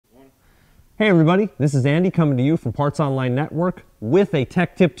Hey everybody, this is Andy coming to you from Parts Online Network with a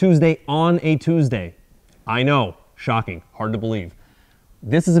Tech Tip Tuesday on a Tuesday. I know, shocking, hard to believe.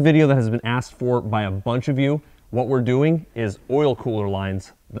 This is a video that has been asked for by a bunch of you. What we're doing is oil cooler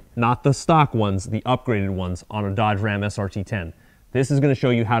lines, not the stock ones, the upgraded ones on a Dodge Ram SRT-10. This is going to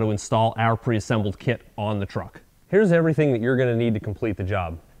show you how to install our pre-assembled kit on the truck. Here's everything that you're going to need to complete the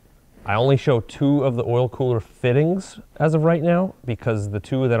job. I only show 2 of the oil cooler fittings as of right now because the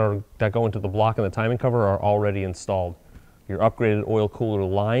 2 that go into the block and the timing cover are already installed. Your upgraded oil cooler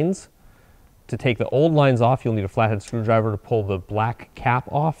lines. To take the old lines off, you'll need a flathead screwdriver to pull the black cap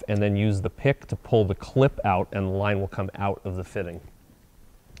off and then use the pick to pull the clip out and the line will come out of the fitting.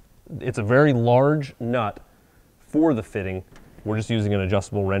 It's a very large nut for the fitting. We're just using an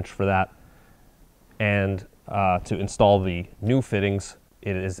adjustable wrench for that. And to install the new fittings,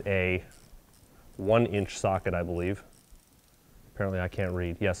 it is a 1-inch socket, I believe. Apparently I can't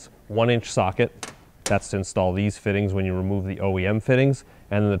read. Yes, 1-inch socket. That's to install these fittings when you remove the OEM fittings.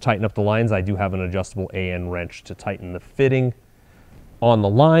 And then to tighten up the lines, I do have an adjustable AN wrench to tighten the fitting on the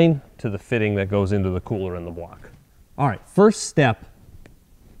line to the fitting that goes into the cooler and the block. All right, first step,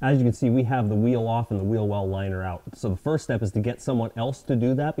 as you can see, we have the wheel off and the wheel well liner out. So the first step is to get someone else to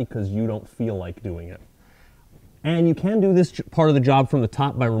do that because you don't feel like doing it. And you can do this part of the job from the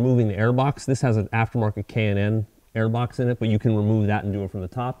top by removing the airbox. This has an aftermarket K&N airbox in it, but you can remove that and do it from the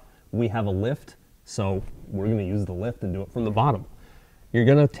top. We have a lift, so we're going to use the lift and do it from the bottom. You're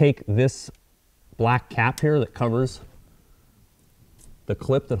going to take this black cap here that covers the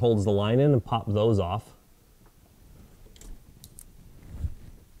clip that holds the line in and pop those off.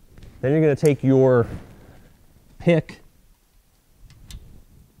 Then you're going to take your pick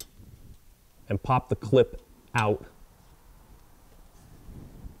and pop the clip out.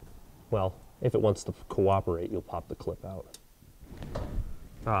 Well, if it wants to cooperate, you'll pop the clip out.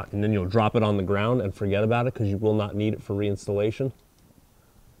 And then you'll drop it on the ground and forget about it because you will not need it for reinstallation.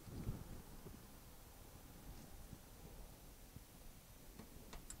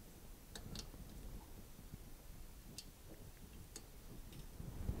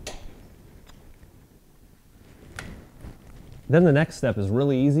 Then the next step is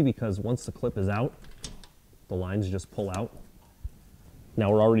really easy because once the clip is out, the lines just pull out.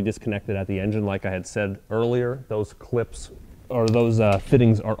 Now we're already disconnected at the engine. Like I had said earlier, those clips or those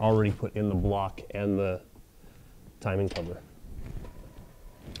fittings are already put in the block and the timing cover.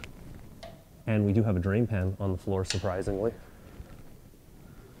 And we do have a drain pan on the floor, surprisingly.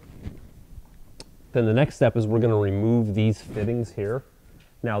 Then the next step is we're going to remove these fittings here.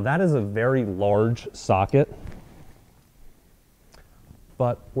 Now that is a very large socket,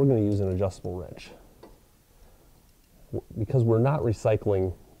 but we're going to use an adjustable wrench because we're not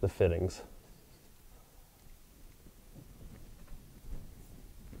recycling the fittings.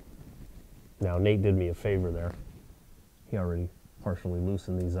 Now Nate did me a favor there. He already partially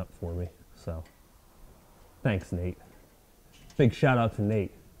loosened these up for me, so thanks Nate. Big shout out to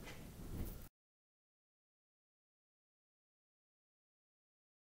Nate.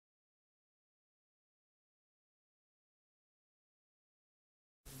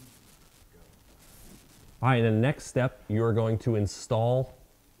 All right, then the next step, you're going to install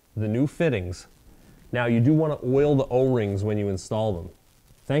the new fittings. Now you do want to oil the O-rings when you install them.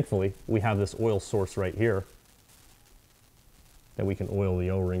 Thankfully, we have this oil source right here that we can oil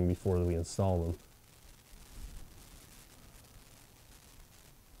the O-ring before we install them.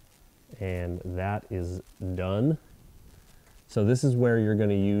 And that is done. So this is where you're going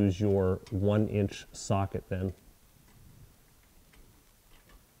to use your 1-inch socket then.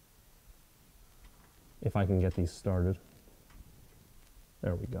 If I can get these started.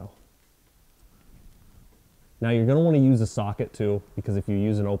 There we go. Now you're going to want to use a socket too, because if you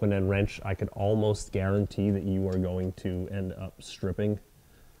use an open-end wrench, I could almost guarantee that you are going to end up stripping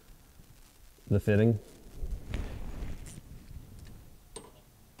the fitting.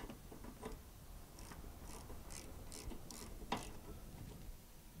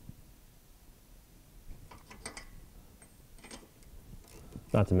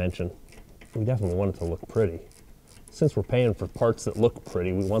 Not to mention, we definitely want it to look pretty. Since we're paying for parts that look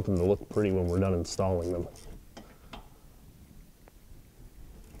pretty, we want them to look pretty when we're done installing them.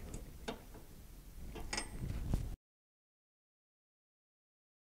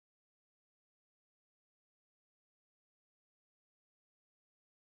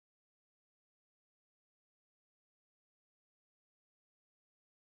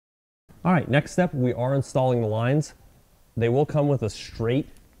 All right, next step, we are installing the lines. They will come with a straight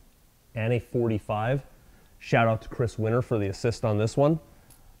and a 45. Shout out to Chris Winter for the assist on this one.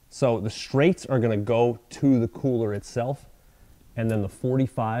 So the straights are going to go to the cooler itself, and then the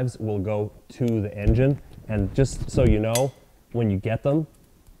 45s will go to the engine. And just so you know, when you get them,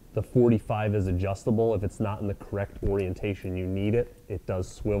 the 45 is adjustable. If it's not in the correct orientation you need it, it does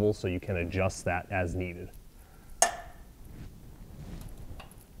swivel, so you can adjust that as needed.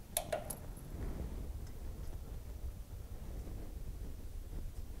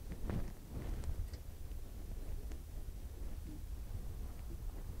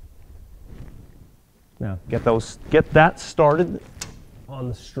 Now, get that started on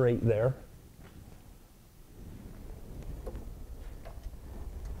the straight there.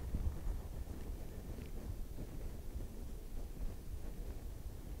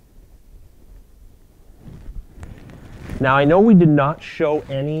 Now, I know we did not show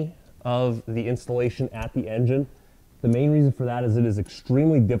any of the installation at the engine. The main reason for that is it is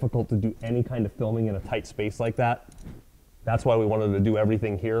extremely difficult to do any kind of filming in a tight space like that. That's why we wanted to do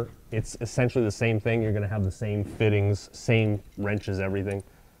everything here. It's essentially the same thing. You're going to have the same fittings, same wrenches, everything.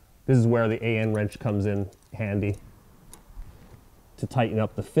 This is where the AN wrench comes in handy to tighten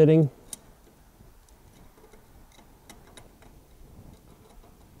up the fitting.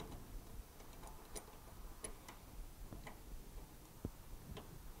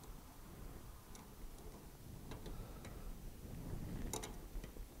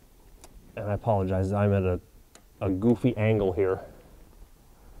 And I apologize, I'm at a goofy angle here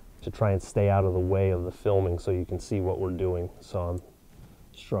to try and stay out of the way of the filming so you can see what we're doing. So I'm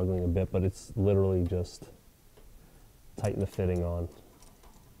struggling a bit, but it's literally just tighten the fitting on.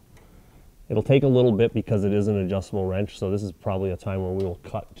 It'll take a little bit because it is an adjustable wrench, so this is probably a time where we will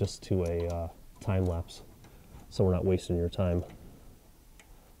cut just to a time lapse so we're not wasting your time.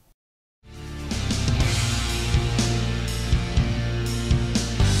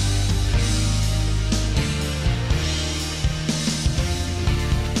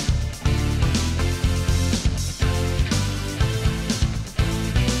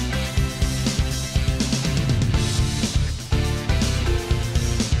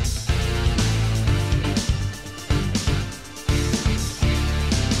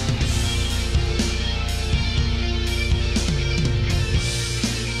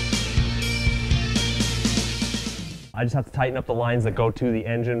 I just have to tighten up the lines that go to the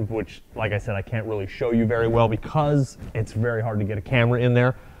engine, which, like I said, I can't really show you very well because it's very hard to get a camera in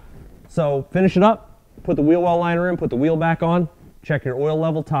there. So finish it up, put the wheel well liner in, put the wheel back on, check your oil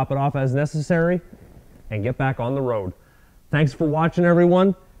level, top it off as necessary, and get back on the road. Thanks for watching,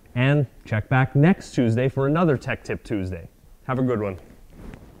 everyone, and check back next Tuesday for another Tech Tip Tuesday. Have a good one.